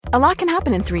A lot can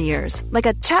happen in 3 years, like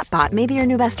a chatbot may be your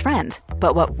new best friend.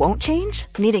 But what won't change?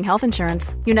 Needing health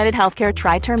insurance. United Healthcare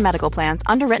Tri-Term Medical Plans,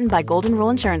 underwritten by Golden Rule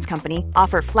Insurance Company,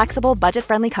 offer flexible,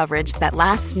 budget-friendly coverage that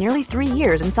lasts nearly 3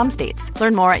 years in some states.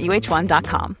 Learn more at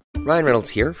uh1.com. Ryan Reynolds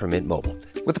here from Mint Mobile.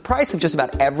 With the price of just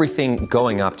about everything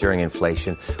going up during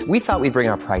inflation, we thought we'd bring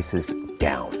our prices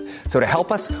down. So to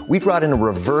help us, we brought in a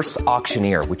reverse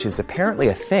auctioneer, which is apparently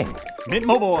a thing. Mint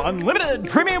Mobile Unlimited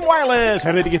Premium Wireless.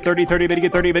 How to get 30, 30, bit to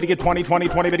get 30, bit to get 20, 20,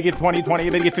 20, bit to get 20, 20,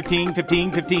 bit to get 15,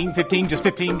 15, 15, 15, just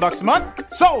 $15 a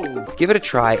month? Sold! Give it a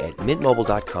try at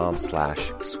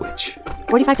mintmobile.com/switch.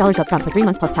 $45 up front for 3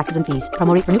 months plus taxes and fees.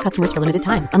 Promo rate for new customers for limited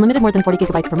time. Unlimited more than 40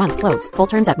 gigabytes per month. Slows full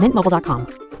terms at mintmobile.com.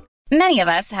 Many of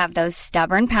us have those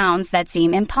stubborn pounds that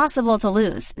seem impossible to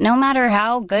lose, no matter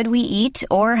how good we eat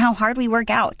or how hard we work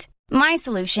out. My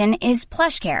solution is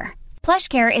PlushCare.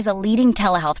 PlushCare is a leading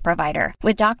telehealth provider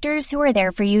with doctors who are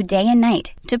there for you day and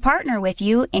night to partner with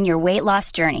you in your weight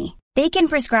loss journey. They can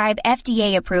prescribe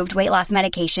FDA-approved weight loss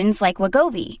medications like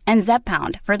Wegovy and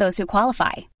Zepbound for those who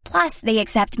qualify. Plus, they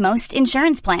accept most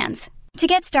insurance plans. To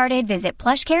get started, visit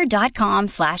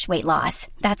plushcare.com/weightloss.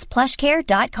 That's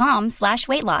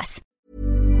plushcare.com/weightloss.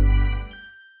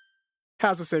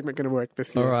 How's the segment going to work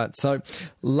this year? All right. So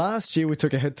last year we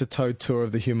took a head-to-toe tour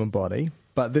of the human body,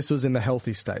 but this was in the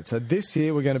healthy state. So this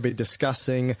year we're going to be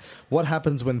discussing what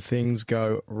happens when things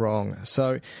go wrong.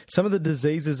 So some of the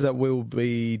diseases that we'll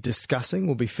be discussing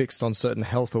will be fixed on certain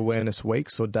health awareness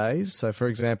weeks or days. So for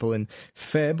example, in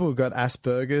Feb, we've got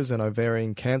Asperger's and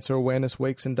ovarian cancer awareness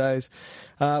weeks and days.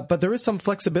 But there is some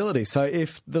flexibility. So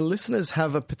if the listeners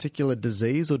have a particular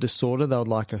disease or disorder they would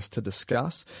like us to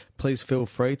discuss, please feel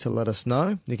free to let us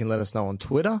know. You can let us know on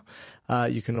Twitter.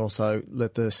 You can also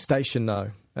let the station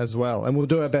know as well. And we'll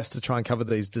do our best to try and cover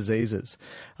these diseases.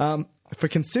 For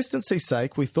consistency's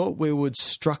sake, we thought we would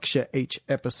structure each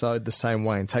episode the same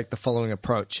way and take the following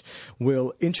approach.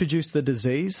 We'll introduce the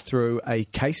disease through a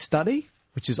case study,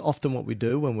 which is often what we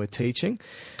do when we're teaching.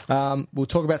 We'll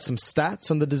talk about some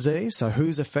stats on the disease, so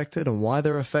who's affected and why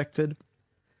they're affected.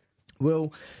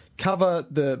 We'll cover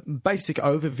the basic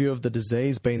overview of the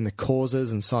disease, being the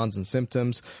causes and signs and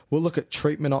symptoms. We'll look at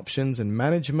treatment options and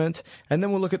management, and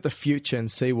then we'll look at the future and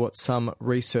see what some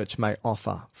research may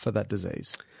offer for that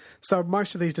disease. So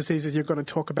most of these diseases you're going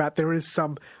to talk about, there is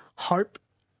some hope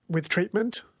with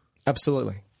treatment?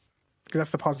 Absolutely. Because that's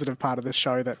the positive part of the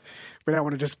show, that we don't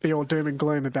want to just be all doom and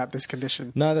gloom about this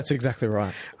condition. No, that's exactly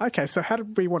right. Okay, so how do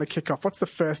we want to kick off? What's the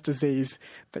first disease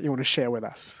that you want to share with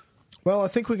us? Well, I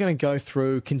think we're going to go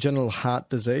through congenital heart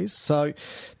disease. So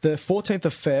the 14th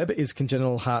of Feb is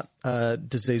Congenital Heart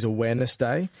Disease Awareness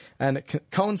Day, and it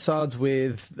coincides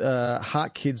with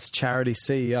Heart Kids charity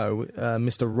CEO,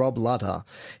 Mr. Rob Lutter.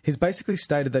 He's basically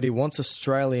stated that he wants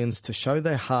Australians to show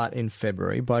their heart in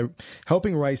February by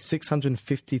helping raise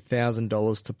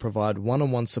 $650,000 to provide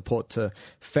one-on-one support to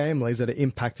families that are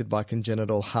impacted by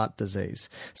congenital heart disease.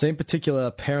 So in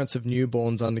particular, parents of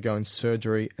newborns undergoing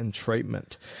surgery and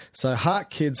treatment. So Heart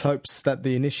Kids hopes that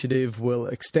the initiative will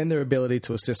extend their ability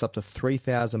to assist up to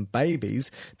 3,000 babies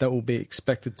that will be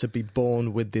expected to be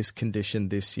born with this condition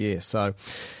this year. So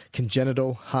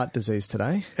congenital heart disease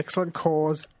today. Excellent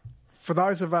cause. For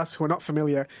those of us who are not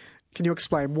familiar, can you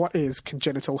explain what is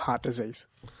congenital heart disease?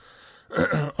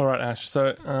 All right, Ash.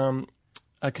 So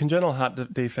a congenital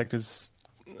heart defect is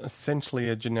essentially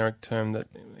a generic term that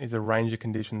is a range of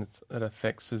conditions that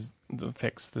affects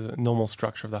the normal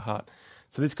structure of the heart.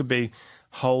 So this could be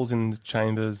holes in the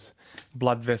chambers,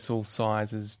 blood vessel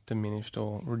size is diminished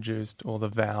or reduced, or the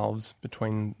valves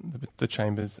between the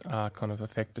chambers are kind of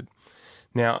affected.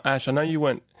 Now, Ash, I know you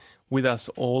weren't with us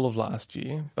all of last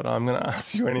year, but I'm going to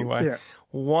ask you anyway. Yeah.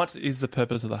 What is the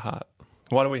purpose of the heart?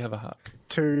 Why do we have a heart?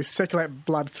 To circulate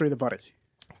blood through the body.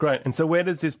 Great. And so where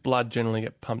does this blood generally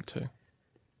get pumped to?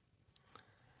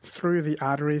 Through the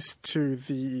arteries to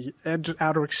the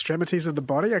outer extremities of the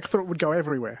body. I thought it would go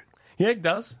everywhere. Yeah, it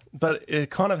does, but it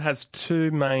kind of has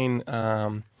two main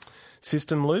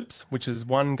system loops, which is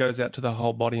one goes out to the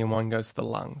whole body and one goes to the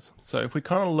lungs. So if we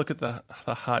kind of look at the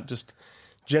heart just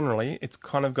generally, it's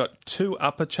kind of got two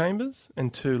upper chambers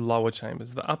and two lower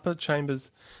chambers. The upper chambers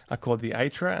are called the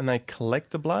atria, and they collect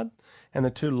the blood, and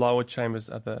the two lower chambers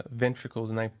are the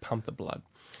ventricles, and they pump the blood.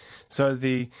 So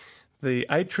the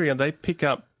atria, they pick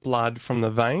up blood from the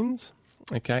veins,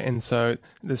 okay, and so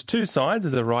there's two sides,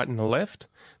 there's a right and a left.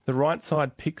 The right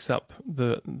side picks up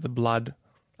the blood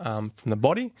from the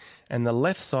body, and the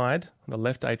left side, the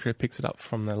left atria, picks it up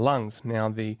from the lungs. Now,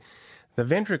 the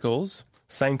ventricles,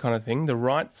 same kind of thing. The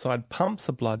right side pumps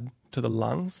the blood to the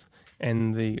lungs,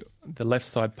 and the left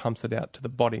side pumps it out to the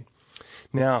body.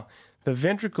 Now, The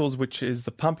ventricles, which is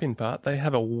the pumping part, they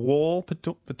have a wall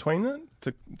between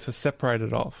it to separate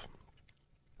it off.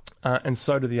 And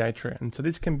so do the atria. And so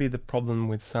this can be the problem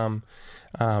with some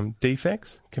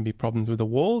defects, can be problems with the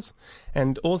walls.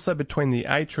 And also between the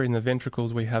atria and the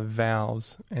ventricles, we have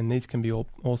valves, and these can be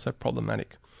also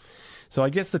problematic. So I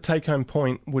guess the take-home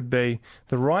point would be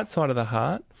the right side of the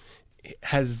heart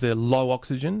has the low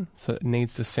oxygen, so it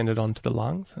needs to send it onto the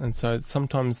lungs. And so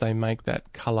sometimes they make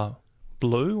that colour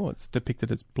blue, or it's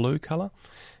depicted as blue colour.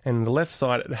 And the left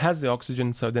side, it has the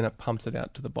oxygen, so then it pumps it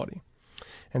out to the body.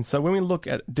 And so when we look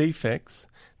at defects,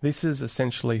 this is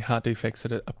essentially heart defects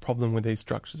that are a problem with these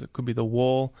structures. It could be the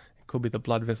wall, it could be the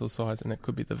blood vessel size, and it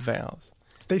could be the valves.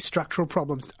 These structural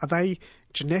problems, are they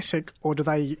genetic, or do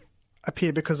they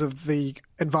appear because of the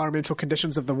environmental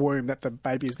conditions of the womb that the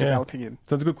baby is developing in?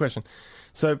 So that's a good question.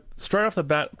 So straight off the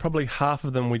bat, probably half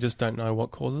of them we just don't know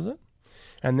what causes it.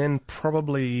 And then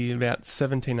probably about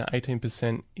 17 or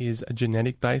 18% is a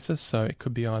genetic basis. So it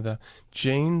could be either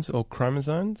genes or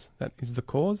chromosomes that is the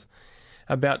cause.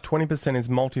 About 20% is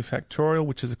multifactorial,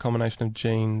 which is a combination of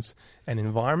genes and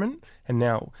environment. And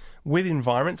now with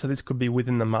environment, so this could be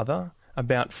within the mother,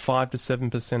 about 5 to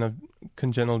 7% of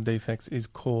congenital defects is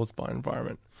caused by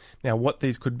environment. Now what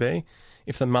these could be,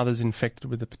 if the mother's infected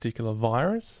with a particular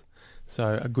virus.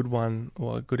 So a good one,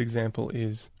 or a good example,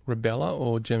 is rubella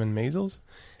or German measles,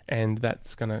 and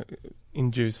that's going to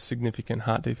induce significant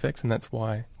heart defects, and that's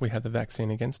why we have the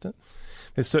vaccine against it.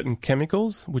 There's certain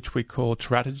chemicals, which we call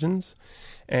teratogens,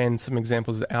 and some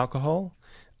examples are alcohol,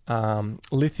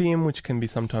 lithium, which can be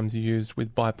sometimes used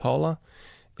with bipolar,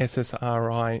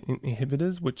 SSRI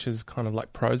inhibitors, which is kind of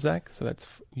like Prozac, so that's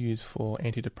used for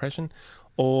antidepressant,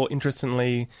 or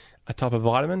interestingly, a type of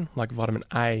vitamin, like vitamin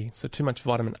A. So too much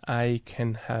vitamin A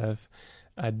can have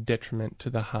a detriment to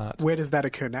the heart. Where does that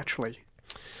occur naturally?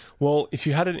 Well, if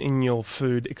you had it in your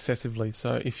food excessively,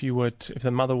 so if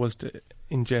the mother was to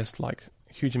ingest like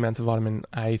huge amounts of vitamin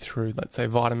A through, let's say,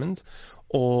 vitamins,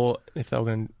 or if they were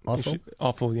going to...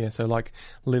 Offal, yeah. So like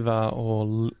liver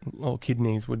or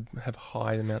kidneys would have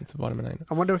high amounts of vitamin A.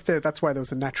 I wonder if that's why there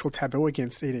was a natural taboo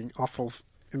against eating offal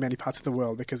in many parts of the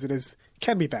world, because it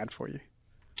can be bad for you.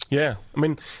 Yeah. I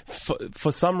mean,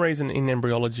 for some reason in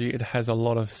embryology, it has a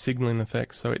lot of signaling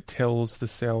effects. So it tells the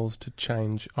cells to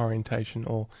change orientation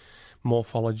or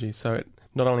morphology. So it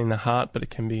not only in the heart, but it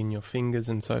can be in your fingers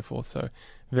and so forth. So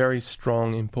very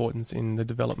strong importance in the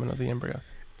development of the embryo.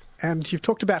 And you've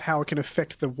talked about how it can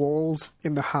affect the walls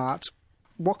in the heart.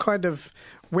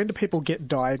 When do people get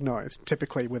diagnosed,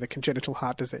 typically, with a congenital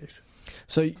heart disease?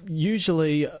 So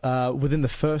usually within the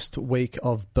first week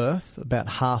of birth, about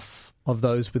half of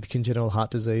those with congenital heart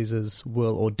diseases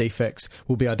or defects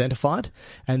will be identified,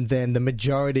 and then the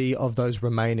majority of those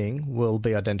remaining will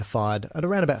be identified at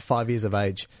around about 5 years of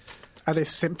age. Are there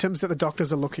symptoms that the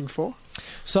doctors are looking for?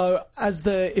 So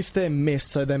if they're missed,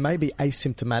 so they may be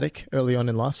asymptomatic early on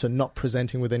in life, so not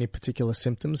presenting with any particular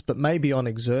symptoms, but maybe on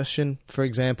exertion, for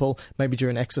example, maybe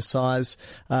during exercise,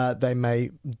 they may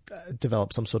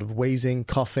develop some sort of wheezing,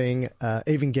 coughing,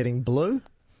 even getting blue.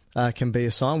 Can be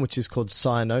a sign, which is called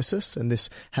cyanosis, and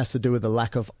this has to do with the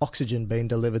lack of oxygen being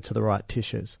delivered to the right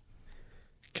tissues.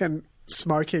 Can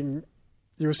smoking,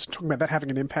 you were talking about that having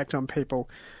an impact on people,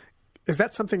 is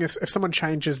that something, if someone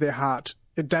changes their heart,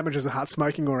 it damages the heart,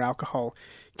 smoking or alcohol,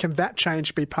 can that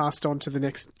change be passed on to the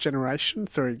next generation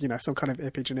through, some kind of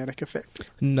epigenetic effect?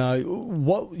 No.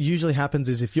 What usually happens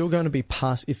is if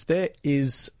there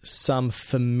is some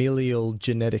familial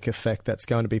genetic effect that's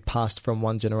going to be passed from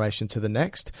one generation to the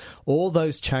next, all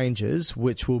those changes,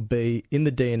 which will be in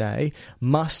the DNA,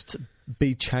 must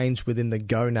be changed within the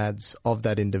gonads of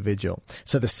that individual.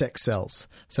 So the sex cells.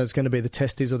 So it's going to be the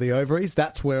testes or the ovaries.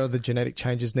 That's where the genetic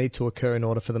changes need to occur in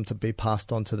order for them to be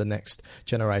passed on to the next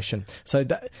generation. So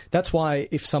that's why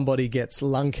if somebody gets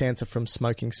lung cancer from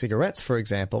smoking cigarettes, for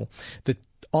example, the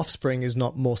offspring is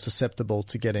not more susceptible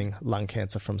to getting lung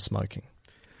cancer from smoking.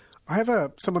 I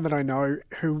have someone that I know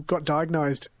who got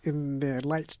diagnosed in their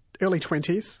early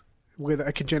 20s with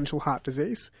a congenital heart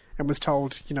disease and was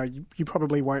told, you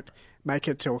probably won't make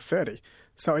it till 30.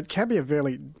 So it can be a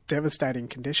really devastating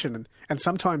condition and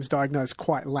sometimes diagnosed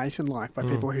quite late in life by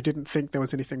people who didn't think there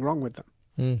was anything wrong with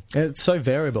them. It's so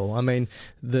variable. I mean,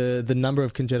 the number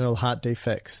of congenital heart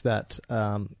defects that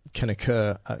can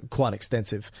occur are quite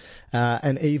extensive.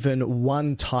 And even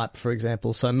one type, for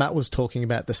example, so Matt was talking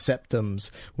about the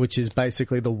septums, which is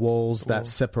basically the walls that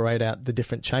separate out the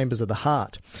different chambers of the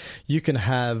heart. You can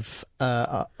have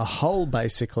a hole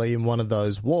basically in one of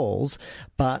those walls,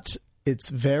 but it's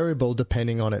variable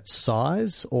depending on its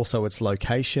size, also its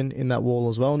location in that wall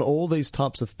as well. And all these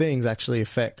types of things actually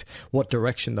affect what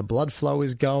direction the blood flow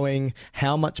is going,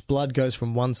 how much blood goes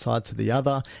from one side to the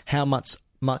other, how much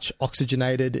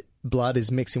oxygenated blood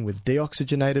is mixing with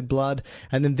deoxygenated blood,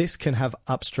 and then this can have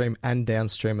upstream and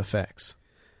downstream effects.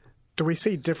 Do we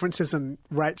see differences in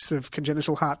rates of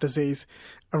congenital heart disease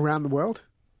around the world?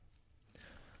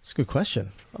 It's a good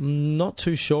question. I'm not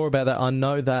too sure about that. I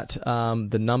know that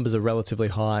the numbers are relatively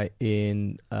high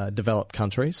in developed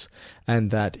countries, and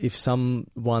that if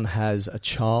someone has a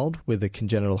child with a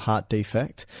congenital heart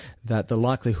defect, that the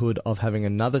likelihood of having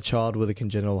another child with a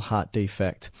congenital heart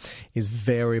defect is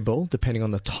variable depending on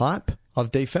the type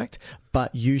of defect,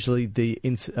 but usually the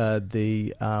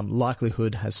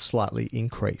likelihood has slightly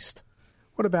increased.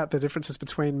 What about the differences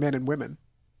between men and women?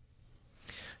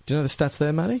 Do you know the stats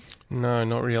there, Matty? No,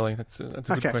 not really. That's a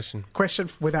good question. Question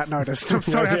without notice. I'm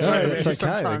sorry. It's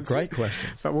okay. They're great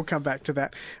questions. But we'll come back to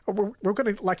that. We're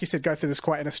going to, like you said, go through this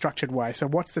quite in a structured way. So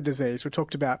what's the disease? We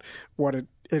talked about what it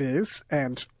is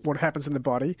and what happens in the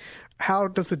body. How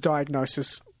does the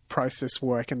diagnosis process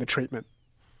work and the treatment?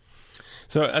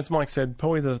 So, as Mike said,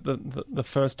 probably the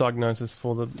first diagnosis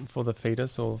for the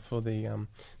fetus or for the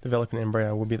developing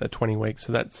embryo will be at 20 weeks.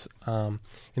 So that's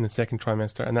in the second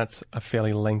trimester, and that's a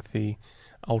fairly lengthy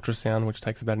ultrasound, which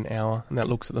takes about an hour, and that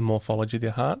looks at the morphology of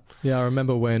the heart. Yeah, I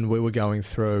remember when we were going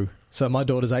through. So my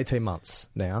daughter's 18 months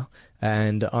now,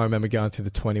 and I remember going through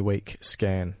the 20-week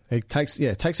scan. It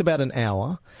takes about an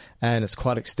hour, and it's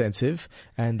quite extensive,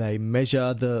 and they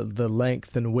measure the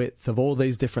length and width of all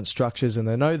these different structures, and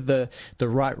they know the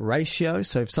right ratio.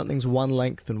 So if something's one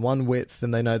length and one width,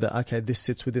 then they know that, okay, this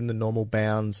sits within the normal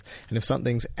bounds, and if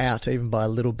something's out even by a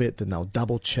little bit, then they'll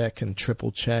double check and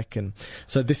triple check. And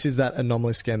so this is that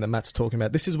anomaly scan that Matt's talking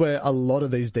about. This is where a lot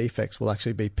of these defects will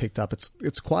actually be picked up.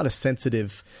 It's quite a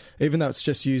sensitive, even though it's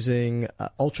just using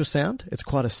ultrasound, it's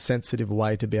quite a sensitive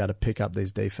way to be able to pick up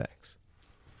these defects.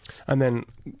 And then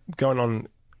going on,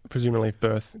 presumably if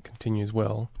birth continues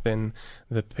well, then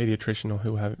the paediatrician or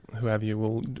whoever you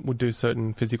will do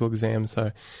certain physical exams,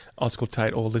 so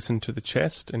auscultate or listen to the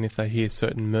chest, and if they hear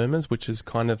certain murmurs, which is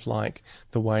kind of like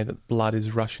the way that blood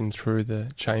is rushing through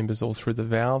the chambers or through the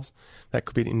valves, that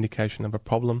could be an indication of a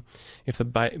problem. If the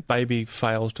baby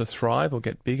fails to thrive or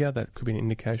get bigger, that could be an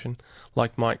indication.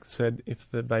 Like Mike said, if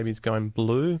the baby's going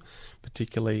blue,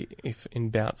 particularly if in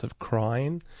bouts of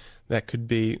crying, that could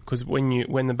be because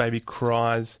when the baby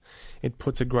cries, it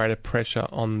puts a greater pressure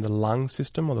on the lung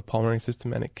system or the pulmonary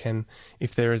system, and it can,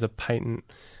 if there is a patent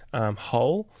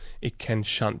hole, it can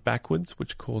shunt backwards,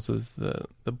 which causes the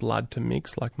blood to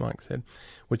mix, like Mike said,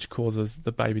 which causes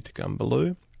the baby to go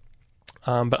blue.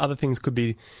 But other things could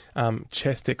be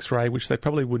chest X-ray, which they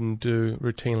probably wouldn't do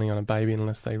routinely on a baby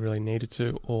unless they really needed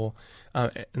to, or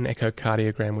an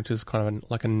echocardiogram, which is kind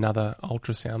of like another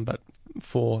ultrasound, but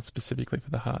specifically for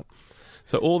the heart.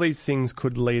 So all these things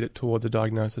could lead it towards a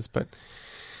diagnosis, but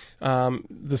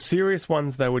the serious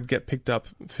ones, they would get picked up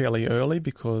fairly early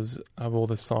because of all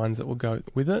the signs that will go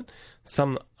with it.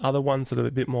 Some other ones that are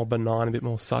a bit more benign, a bit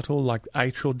more subtle, like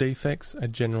atrial defects, are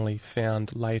generally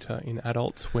found later in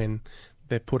adults when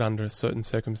they're put under certain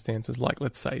circumstances, like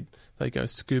let's say they go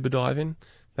scuba diving.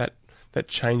 That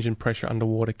change in pressure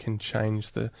underwater can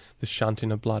change the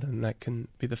shunting of blood, and that can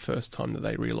be the first time that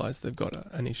they realise they've got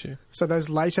an issue. So those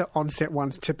later onset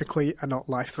ones typically are not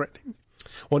life-threatening?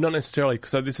 Well, not necessarily.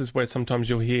 So this is where sometimes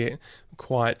you'll hear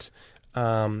quite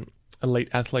elite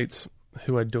athletes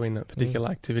who are doing a particular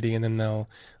activity, and then they'll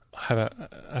have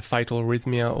a fatal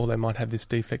arrhythmia, or they might have this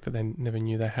defect that they never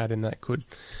knew they had, and that could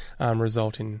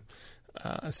result in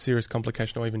a serious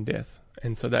complication or even death.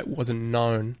 And so that wasn't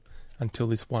known until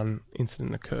this one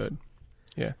incident occurred.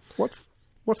 Yeah. What's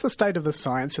the state of the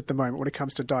science at the moment when it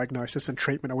comes to diagnosis and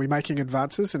treatment? Are we making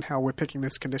advances in how we're picking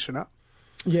this condition up?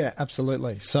 Yeah,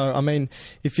 absolutely. So, I mean,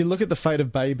 if you look at the fate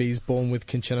of babies born with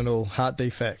congenital heart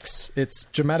defects, it's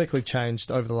dramatically changed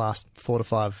over the last 4 to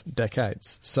 5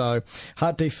 decades. So,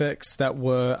 heart defects that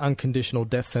were unconditional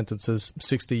death sentences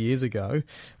 60 years ago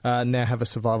now have a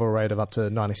survival rate of up to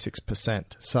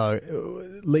 96%. So,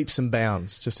 leaps and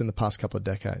bounds just in the past couple of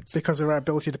decades. Because of our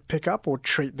ability to pick up or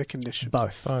treat the condition?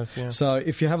 Both. Yeah. So,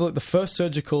 if you have a look, the first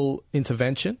surgical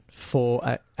intervention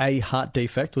for a heart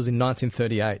defect was in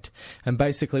 1938. And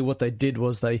basically what they did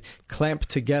was they clamped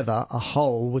together a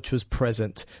hole which was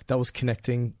present that was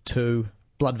connecting two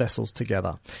blood vessels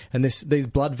together. And these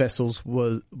blood vessels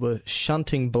were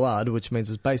shunting blood, which means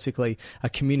it's basically a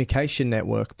communication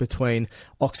network between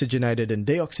oxygenated and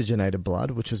deoxygenated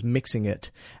blood, which was mixing it.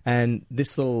 And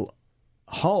this little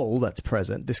hole that's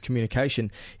present, this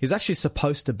communication, is actually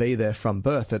supposed to be there from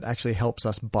birth. It actually helps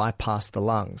us bypass the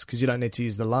lungs, because you don't need to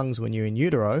use the lungs when you're in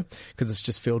utero because it's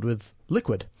just filled with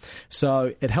liquid.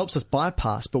 So it helps us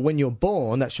bypass, but when you're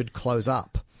born, that should close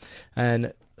up.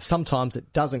 And sometimes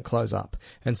it doesn't close up.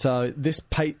 And so this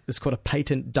is called a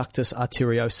patent ductus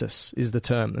arteriosus is the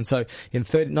term. And so in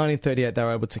 1938, they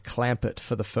were able to clamp it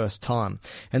for the first time.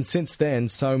 And since then,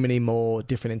 so many more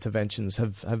different interventions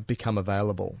have become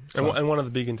available. So, and one of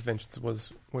the big interventions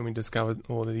was when we discovered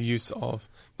the use of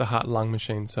the heart-lung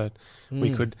machine. So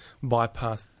we could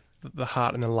bypass the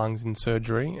heart and the lungs in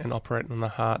surgery and operate on the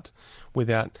heart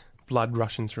without blood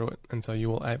rushing through it. And so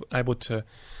you were able to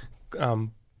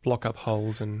block up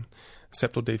holes and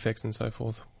septal defects and so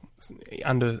forth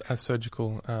under a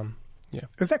surgical.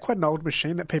 Is that quite an old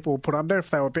machine that people put under if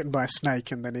they were bitten by a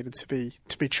snake and they needed to be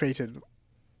treated?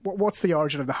 What's the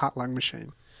origin of the heart-lung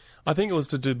machine? I think it was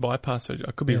to do bypass surgery.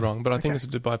 I could be wrong, but I think it's to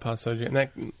do bypass surgery, and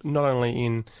that not only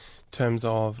in terms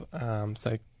of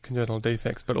say congenital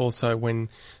defects, but also when,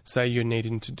 say, you're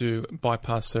needing to do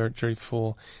bypass surgery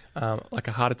for like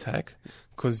a heart attack,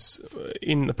 because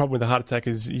the problem with a heart attack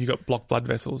is you got blocked blood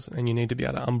vessels and you need to be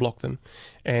able to unblock them,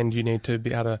 and you need to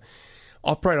be able to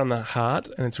operate on the heart,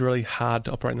 and it's really hard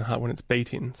to operate on the heart when it's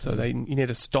beating, so you need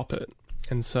to stop it.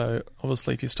 And so,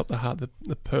 obviously, if you stop the heart,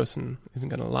 the person isn't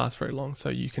going to last very long. So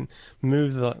you can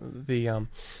move the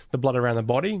blood around the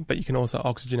body, but you can also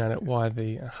oxygenate it while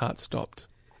the heart stopped.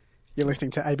 You're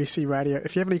listening to ABC Radio.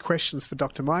 If you have any questions for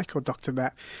Dr. Mike or Dr.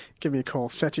 Matt, give me a call,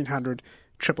 1300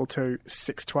 222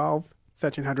 612,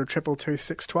 1300 222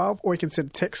 612, or you can send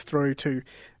a text through to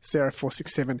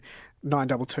 0467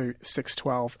 922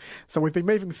 612. So we've been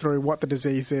moving through what the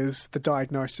disease is, the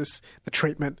diagnosis, the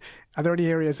treatment. Are there any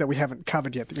areas that we haven't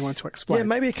covered yet that you want to explain? Yeah,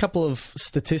 maybe a couple of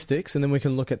statistics, and then we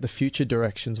can look at the future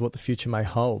directions, what the future may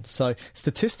hold. So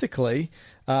statistically,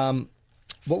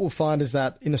 what we'll find is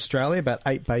that in Australia, about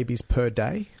 8 babies per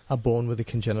day are born with a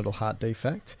congenital heart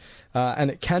defect. And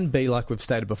it can be, like we've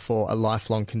stated before, a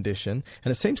lifelong condition.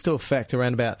 And it seems to affect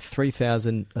around about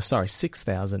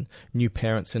 6,000 new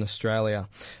parents in Australia.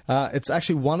 It's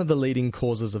actually one of the leading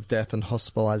causes of death and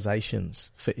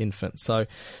hospitalizations for infants. So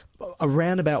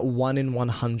around about 1 in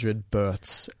 100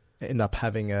 births end up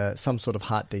having some sort of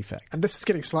heart defect. And this is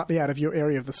getting slightly out of your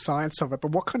area of the science of it, but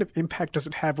what kind of impact does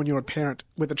it have when you're a parent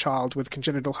with a child with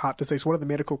congenital heart disease? What are the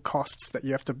medical costs that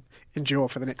you have to endure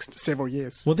for the next several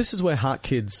years? Well, this is where Heart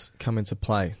Kids come into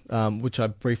play, which I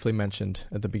briefly mentioned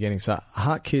at the beginning. So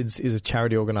Heart Kids is a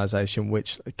charity organisation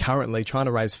which currently trying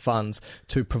to raise funds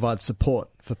to provide support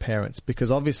for parents,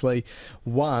 because obviously,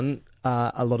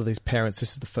 a lot of these parents,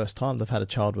 this is the first time they've had a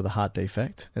child with a heart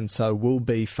defect, and so will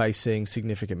be facing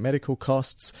significant medical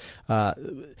costs.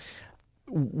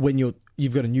 When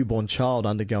you've got a newborn child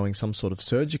undergoing some sort of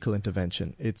surgical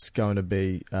intervention, it's going to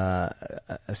be a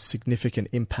significant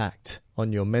impact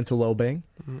on your mental well-being.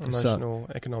 Emotional,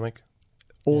 economic.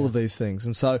 All of these things.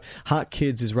 And so Heart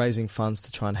Kids is raising funds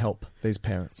to try and help these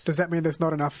parents. Does that mean there's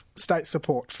not enough state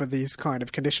support for these kind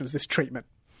of conditions, this treatment?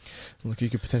 Look, you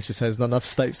could potentially say there's not enough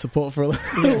state support for a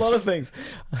lot of things.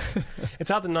 It's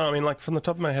hard to know. I mean, like from the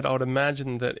top of my head, I would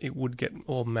imagine that it would get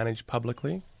all managed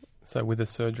publicly. So with the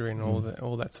surgery and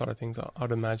all that sort of things,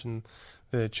 I'd imagine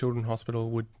the Children's Hospital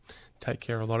would take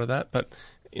care of a lot of that. But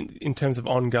in terms of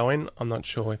ongoing, I'm not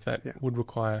sure if that would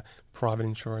require private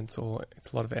insurance or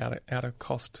it's a lot of out of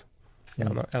cost. Yeah,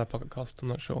 out of pocket cost. I'm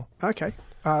not sure. Okay.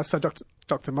 So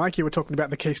Dr. Mike, you were talking about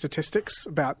the key statistics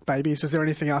about babies. Is there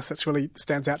anything else that really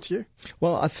stands out to you?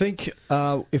 Well, I think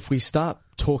if we start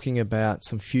talking about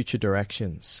some future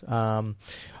directions,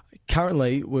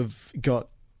 currently we've got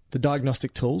the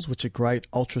diagnostic tools, which are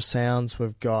great, ultrasounds,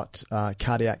 we've got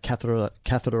cardiac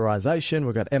catheterization,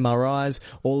 we've got MRIs.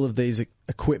 All of these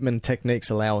equipment techniques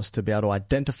allow us to be able to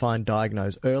identify and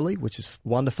diagnose early, which is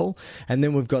wonderful. And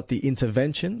then we've got the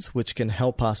interventions, which can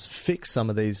help us fix some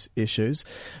of these issues.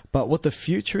 But what the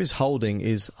future is holding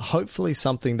is hopefully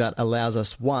something that allows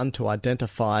us, one, to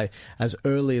identify as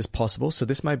early as possible. So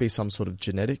this may be some sort of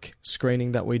genetic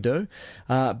screening that we do.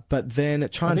 But then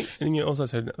try and you also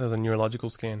said there's a neurological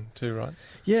scan too, right?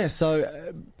 Yeah, so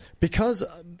because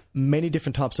many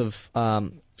different types of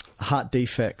heart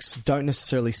defects don't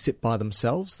necessarily sit by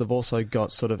themselves. They've also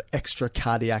got sort of extra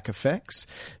cardiac effects.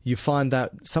 You find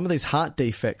that some of these heart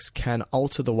defects can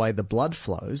alter the way the blood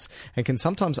flows and can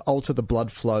sometimes alter the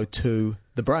blood flow to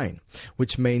the brain,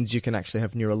 which means you can actually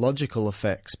have neurological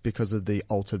effects because of the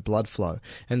altered blood flow.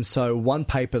 And so one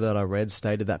paper that I read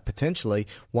stated that potentially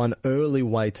one early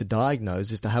way to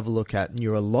diagnose is to have a look at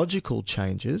neurological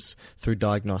changes through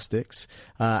diagnostics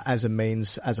as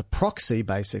a proxy,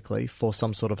 basically, for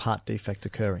some sort of heart defect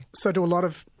occurring. So do a lot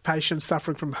of patients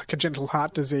suffering from congenital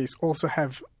heart disease also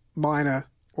have minor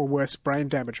or worse brain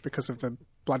damage because of the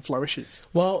blood flow issues?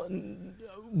 Well,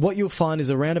 what you'll find is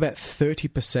around about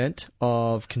 30%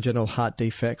 of congenital heart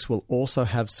defects will also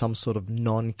have some sort of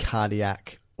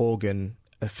non-cardiac organ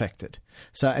affected.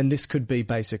 So, and this could be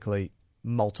basically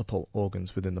multiple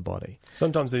organs within the body.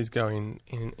 Sometimes these go in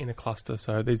a cluster,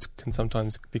 so these can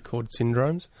sometimes be called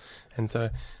syndromes. And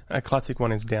so a classic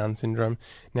one is Down syndrome.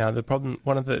 Now, the problem,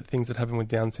 one of the things that happen with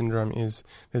Down syndrome is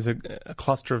there's a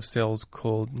cluster of cells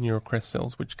called neurocrest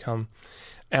cells, which come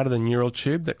out of the neural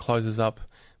tube that closes up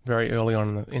very early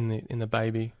on in the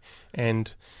baby,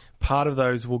 and part of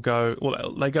those will go,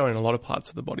 well, they go in a lot of parts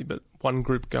of the body, but one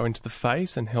group go into the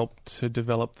face and help to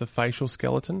develop the facial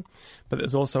skeleton. But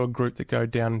there's also a group that go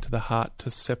down into the heart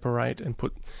to separate and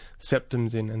put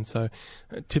septums in. And so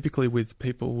typically with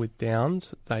people with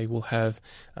Downs, they will have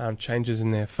changes in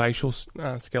their facial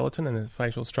skeleton and their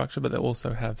facial structure, but they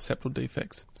also have septal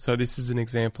defects. So this is an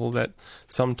example that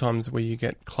sometimes where you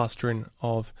get clustering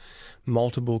of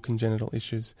multiple congenital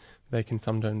issues, they can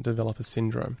sometimes develop a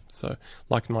syndrome. So,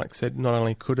 like Mike said, not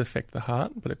only could affect the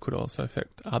heart, but it could also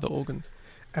affect other organs.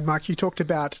 And Mike, you talked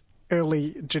about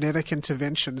early genetic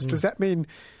interventions. Does that mean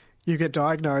you get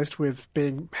diagnosed with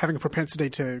having a propensity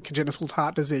to congenital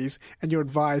heart disease, and you're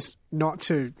advised not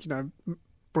to,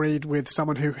 breed with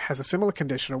someone who has a similar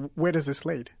condition? Or where does this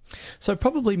lead? So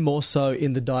probably more so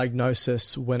in the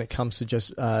diagnosis when it comes to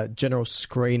just general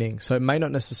screening. So it may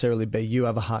not necessarily be you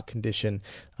have a heart condition,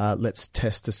 let's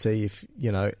test to see if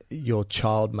your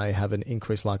child may have an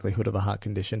increased likelihood of a heart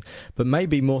condition, but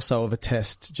maybe more so of a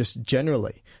test just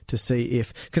generally to see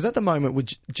if, because at the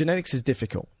moment genetics is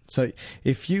difficult. So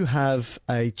if you have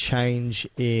a change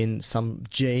in some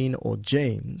gene or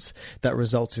genes that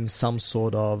results in some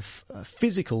sort of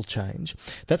physical change,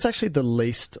 that's actually the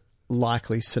least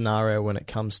likely scenario when it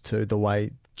comes to the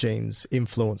way genes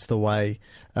influence the way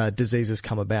diseases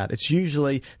come about. It's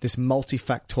usually this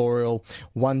multifactorial,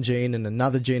 one gene and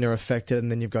another gene are affected, and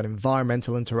then you've got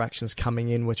environmental interactions coming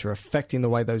in which are affecting the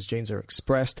way those genes are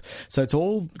expressed. So it's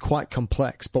all quite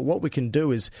complex, but what we can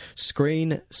do is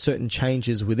screen certain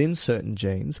changes within certain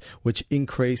genes which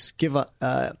increase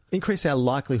our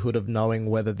likelihood of knowing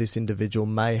whether this individual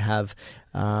may have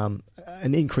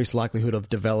an increased likelihood of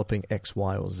developing X,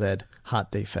 Y, or Z heart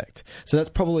defect. So that's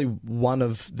probably one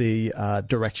of the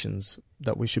directions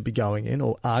that we should be going in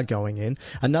or are going in.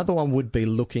 Another one would be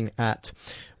looking at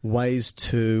ways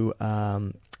to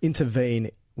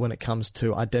intervene when it comes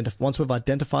to once we've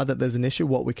identified that there's an issue,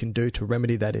 what we can do to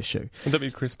remedy that issue. Would that be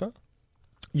CRISPR?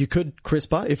 You could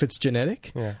CRISPR if it's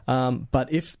genetic,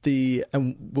 but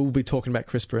and we'll be talking about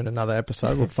CRISPR in another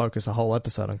episode. We'll focus a whole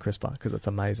episode on CRISPR because it's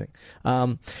amazing.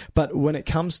 But when it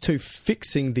comes to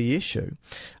fixing the issue,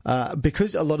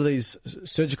 because a lot of these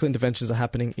surgical interventions are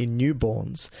happening in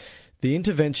newborns, the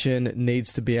intervention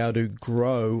needs to be able to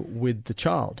grow with the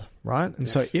child, right? And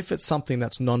so if it's something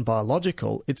that's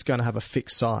non-biological, it's going to have a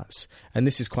fixed size. And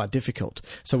this is quite difficult.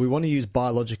 So we want to use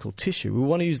biological tissue. We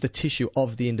want to use the tissue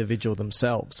of the individual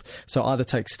themselves. So either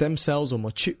take stem cells or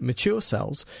mature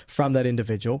cells from that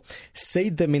individual,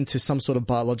 seed them into some sort of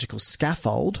biological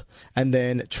scaffold, and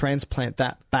then transplant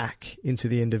that back into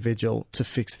the individual to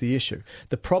fix the issue.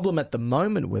 The problem at the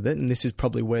moment with it, and this is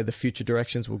probably where the future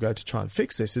directions will go to try and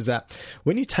fix this, is that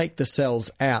when you take the cells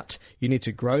out, you need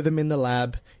to grow them in the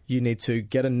lab. You need to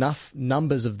get enough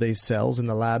numbers of these cells in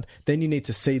the lab. Then you need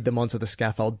to seed them onto the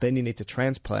scaffold. Then you need to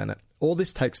transplant it. All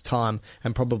this takes time,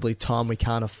 and probably time we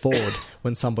can't afford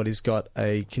when somebody's got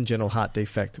a congenital heart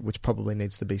defect, which probably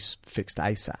needs to be fixed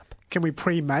ASAP. Can we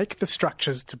pre-make the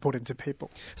structures to put into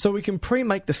people? So we can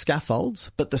pre-make the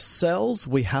scaffolds, but the cells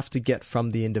we have to get from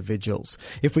the individuals.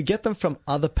 If we get them from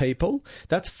other people,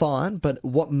 that's fine, but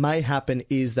what may happen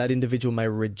is that individual may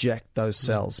reject those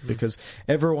cells because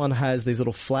everyone has these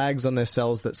little flags on their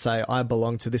cells that say, I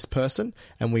belong to this person,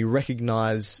 and we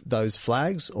recognize those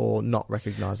flags or not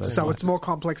recognize those flags. So it's more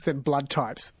complex than blood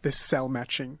types, this cell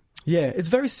matching. Yeah, it's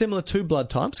very similar to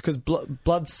blood types because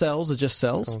blood cells are just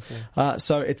cells.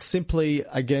 So it's simply,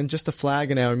 again, just a flag,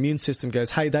 and our immune system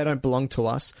goes, hey, they don't belong to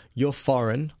us. You're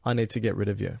foreign. I need to get rid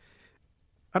of you.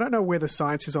 I don't know where the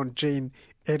science is on gene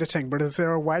editing, but is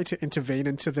there a way to intervene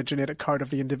into the genetic code of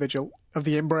the individual of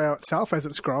the embryo itself as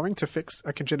it's growing to fix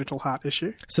a congenital heart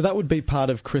issue? So that would be part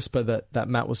of CRISPR that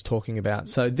Matt was talking about.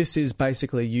 So this is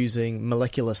basically using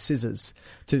molecular scissors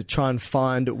to try and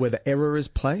find where the error is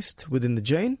placed within the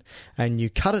gene, and you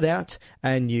cut it out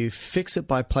and you fix it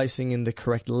by placing in the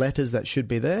correct letters that should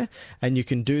be there, and you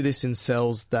can do this in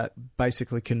cells that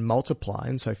basically can multiply,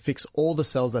 and so fix all the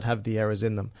cells that have the errors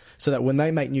in them, so that when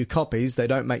they make new copies, they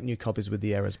don't make new copies with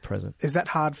the errors present. Is that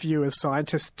hard for you as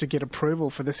scientists to get approval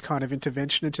for this kind of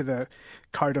intervention into the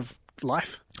code of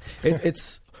life?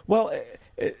 It's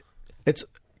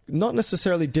not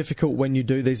necessarily difficult when you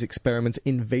do these experiments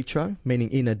in vitro,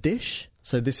 meaning in a dish.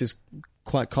 So this is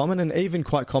quite common, and even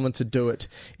quite common to do it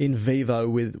in vivo,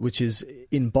 which is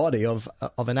in body of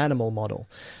an animal model.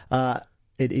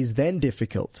 It is then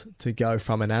difficult to go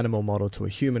from an animal model to a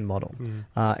human model.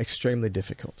 Extremely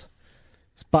difficult.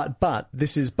 But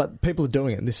people are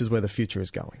doing it, and this is where the future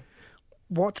is going.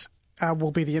 What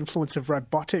will be the influence of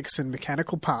robotics and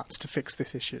mechanical parts to fix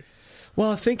this issue?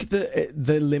 Well, I think that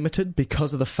they're limited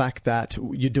because of the fact that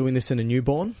you're doing this in a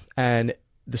newborn, and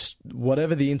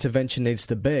whatever the intervention needs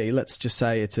to be, let's just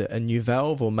say it's a new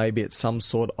valve, or maybe it's some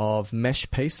sort of mesh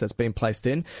piece that's been placed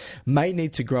in, may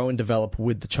need to grow and develop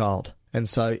with the child. And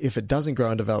so if it doesn't grow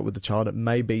and develop with the child, it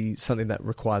may be something that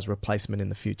requires replacement in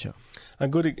the future. A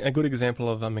good example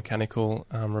of a mechanical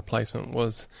replacement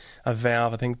was a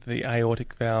valve, I think the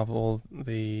aortic valve, I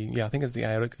think it's the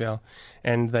aortic valve,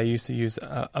 and they used to use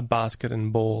a basket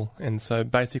and ball. And so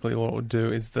basically what it would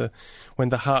do is when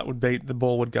the heart would beat, the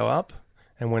ball would go up,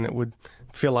 and when it would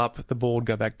fill up, the ball would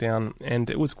go back down. And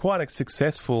it was quite a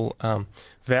successful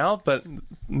valve, but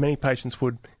many patients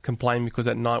would complain because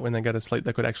at night when they go to sleep,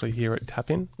 they could actually hear it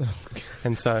tap in.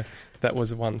 And so that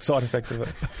was one side effect of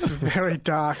it. It's very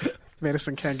dark.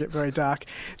 Medicine can get very dark.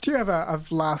 Do you have a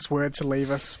last word to leave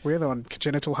us with on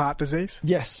congenital heart disease?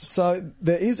 Yes. So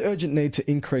there is urgent need to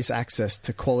increase access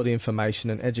to quality information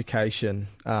and education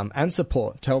and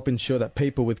support to help ensure that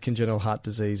people with congenital heart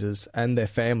diseases and their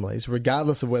families,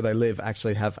 regardless of where they live,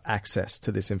 actually have access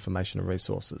to this information and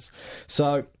resources.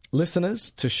 So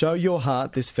listeners, to Show Your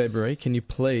Heart this February, can you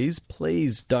please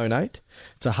donate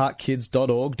to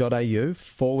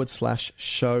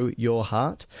heartkids.org.au/show your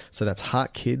heart. So that's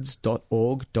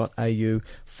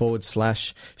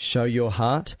heartkids.org.au/show your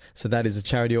heart. So that is a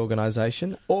charity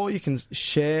organisation. Or you can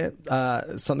share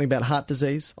something about heart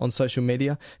disease on social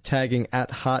media, tagging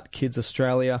at Heart Kids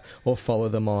Australia, or follow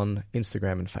them on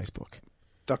Instagram and Facebook.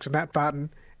 Dr. Matt Barton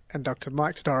and Dr.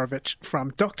 Mike Todorovich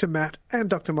from Dr. Matt and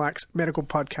Dr. Mike's Medical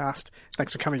Podcast.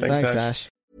 Thanks for coming in. Thanks, Ash.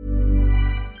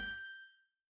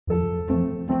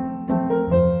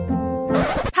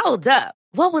 Hold up.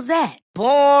 What was that?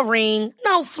 Boring.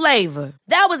 No flavor.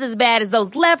 That was as bad as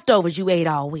those leftovers you ate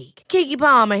all week. Keke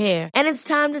Palmer here, and it's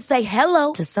time to say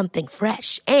hello to something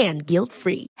fresh and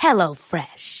guilt-free. Hello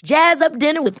Fresh. Jazz up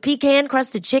dinner with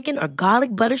pecan-crusted chicken or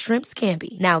garlic butter shrimp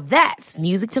scampi. Now that's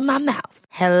music to my mouth.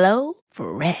 Hello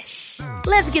Fresh.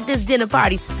 Let's get this dinner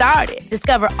party started.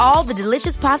 Discover all the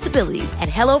delicious possibilities at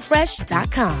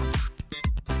HelloFresh.com.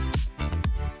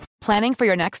 Planning for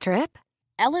your next trip?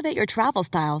 Elevate your travel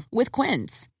style with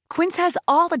Quince. Quince has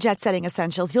all the jet-setting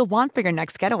essentials you'll want for your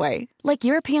next getaway, like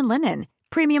European linen,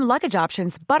 premium luggage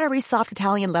options, buttery soft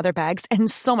Italian leather bags,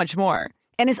 and so much more.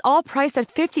 And is all priced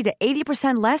at 50 to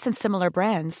 80% less than similar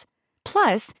brands.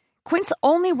 Plus, Quince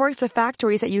only works with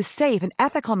factories that use safe and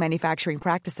ethical manufacturing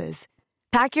practices.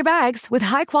 Pack your bags with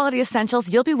high-quality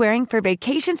essentials you'll be wearing for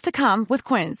vacations to come with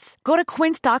Quince. Go to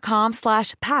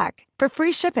quince.com/pack for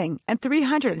free shipping and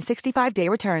 365-day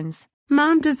returns.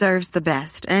 Mom deserves the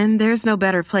best, and there's no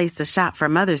better place to shop for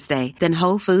Mother's Day than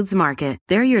Whole Foods Market.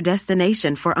 They're your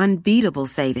destination for unbeatable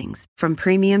savings, from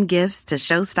premium gifts to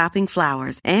show-stopping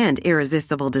flowers and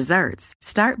irresistible desserts.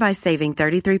 Start by saving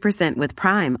 33% with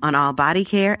Prime on all body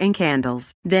care and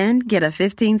candles. Then get a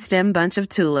 15-stem bunch of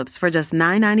tulips for just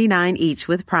 $9.99 each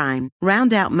with Prime.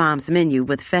 Round out Mom's menu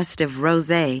with festive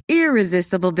rosé,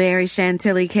 irresistible berry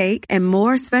chantilly cake, and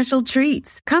more special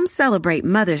treats. Come celebrate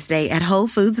Mother's Day at Whole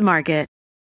Foods Market.